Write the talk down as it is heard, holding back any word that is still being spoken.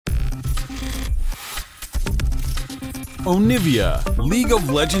Onivia, League of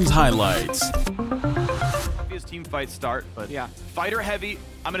Legends highlights. His team fights start, but yeah, fighter heavy.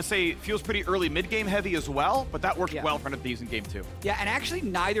 I'm gonna say feels pretty early mid-game heavy as well, but that worked well in front of Thieves in game 2. Yeah, and actually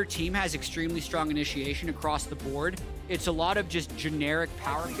neither team has extremely strong initiation across the board. It's a lot of just generic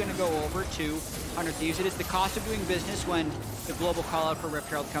power. We're gonna go over to Hunter Thieves. It is the cost of doing business when the global call out for Rift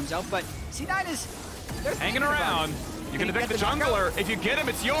Herald comes out, but C9 is hanging around. You can evict the jungler. If you get him,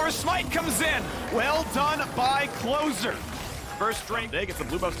 it's yours. Smite comes in. Well done by Closer. First drink. They get the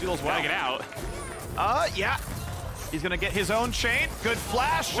blue buff steal as well. Gotta get out. Yeah. He's gonna get his own chain. Good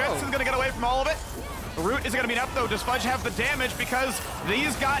flash. Jensen's gonna get away from all of it. Root is gonna be up though. Does Fudge have the damage because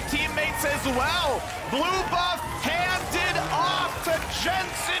these got teammates as well? Blue buff handed off to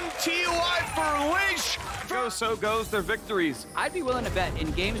Jensen. TY for Leash. So goes their victories. I'd be willing to bet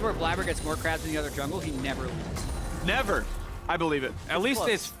in games where Blabber gets more crabs than the other jungle, he never loses. Never. I believe it. At least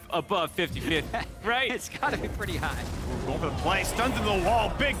it's above 50-50, right? It's gotta be pretty high. Going for the play, stuns into the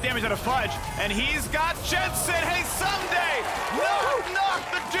wall, big damage out of Fudge, and he's got Jensen. Hey, someday, knock,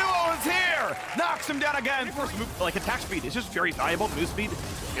 the duo is here. Knocks him down again. Move, like attack speed is just very valuable. Move speed,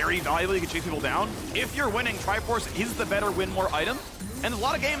 very valuable. You can chase people down. If you're winning, Triforce is the better win more item. And a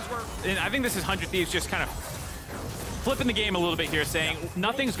lot of games where, and I think this is 100 Thieves just kind of flipping the game a little bit here, saying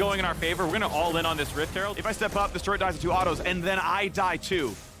nothing's going in our favor. We're gonna all in on this Rift Herald. If I step up, this turret dies to 2 autos, and then I die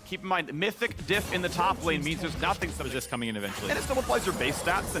too. Keep in mind, Mythic diff in the top lane means there's nothing to this coming in eventually. And it still applies your base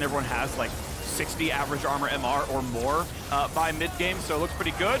stats, and everyone has like 60 average armor MR or more by mid-game, so it looks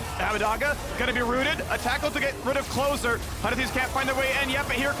pretty good. Abadaga gonna be rooted. A tackle to get rid of Closer. Hunter Thieves can't find their way in yet,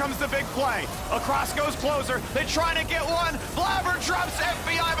 but here comes the big play. Across goes Closer. They're trying to get one. Blabber drops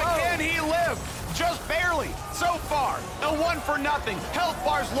FBI, but can he live? Just barely. So far, a 1-for-0. Health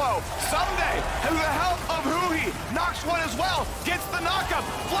bar's low. Someday, with the help of Huhi, knocks one as well. Gets the knockup.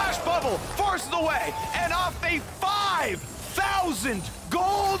 Flash bubble forces away, and off a 5,000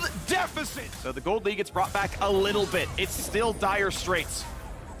 gold deficit. So the gold lead gets brought back a little bit. It's still dire straits.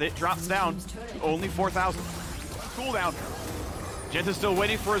 It drops down to only 4,000. Cooldown. Jensen's still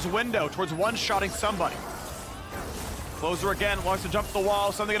waiting for his window towards one-shotting somebody. Closer again, wants to jump the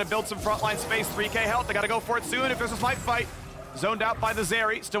wall. Something gonna build some frontline space. 3K health, they gotta go for it soon if there's a smite fight. Zoned out by the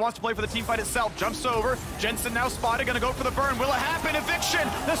Zeri, still wants to play for the team fight itself. Jumps over, Jensen now spotted, gonna go for the burn. Will it happen? Eviction!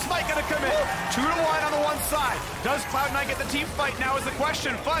 The smite gonna come in. 2-1 on the one side. Does Cloud9 get the team fight now is the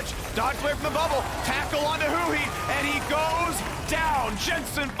question. Fudge, dodge away from the bubble, tackle onto Huhi, and he goes down.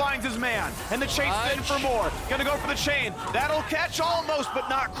 Jensen finds his man, and the chase in for more. Gonna go for the chain. That'll catch almost, but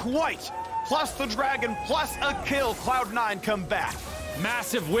not quite. Plus the dragon, plus a kill. Cloud9 come back.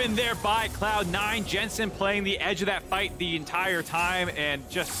 Massive win there by Cloud9. Jensen playing the edge of that fight the entire time, and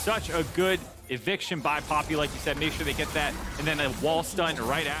just such a good eviction by Poppy, like you said. Make sure they get that, and then a wall stun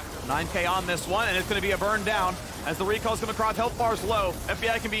right after. 9K on this one, and it's going to be a burn down as the recalls come across. Health bar's low.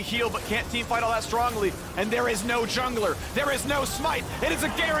 FBI can be healed, but can't team fight all that strongly. And there is no jungler. There is no smite. It is a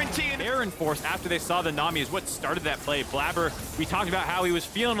guarantee. Baron Force, after they saw the Nami, is what started that play. Blabber, we talked about how he was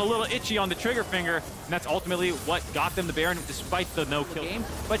feeling a little itchy on the trigger finger, and that's ultimately what got them the Baron, despite the no-kill game.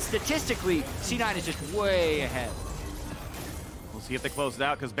 But statistically, C9 is just way ahead. We'll see if they close it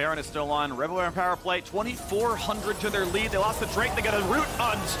out, because Baron is still on. Reveler and power play, 2,400 to their lead. They lost the Drake. They got a root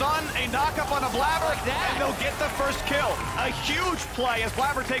on stun, a knockup on a Blabber, and they'll get the first kill. A huge play as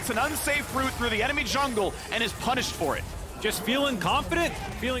Blabber takes an unsafe route through the enemy jungle and is punished for it. Just feeling confident,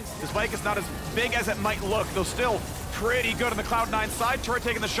 feeling... This bike is not as big as it might look, though still pretty good on the Cloud9 side. Turret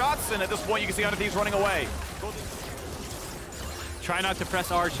taking the shots, and at this point you can see Hunter Thieves running away. Try not to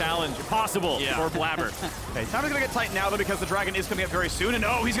press our challenge, if possible, for Blabber. Okay, time is gonna get tight now though, because the dragon is coming up very soon, and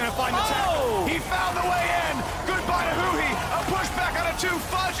he's gonna find the tackle. He found the way in. Goodbye to Huhi. A pushback on a 2.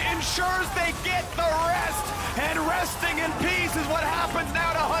 Fudge ensures they get the rest, and resting in peace is what happens now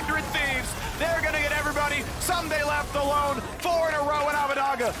to 100 Thieves. They're gonna get everybody. Someday left alone. 4 in a row, and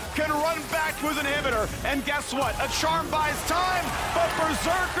Abadaga can run back to his inhibitor. And guess what? A charm buys time, but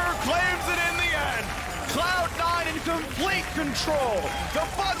Berserker claims it in the end. Cloud9 in complete control. The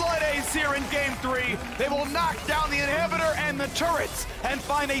Floodlight Ace here in Game 3. They will knock down the inhibitor and the turrets and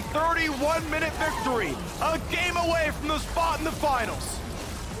find a 31-minute victory. A game away from the spot in the finals.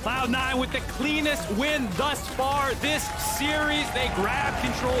 Cloud9 with the cleanest win thus far this series. They grabbed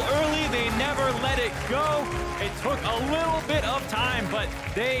control early. They never let it go. It took a little bit of time, but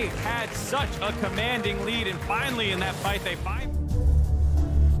they had such a commanding lead. And finally in that fight, they find...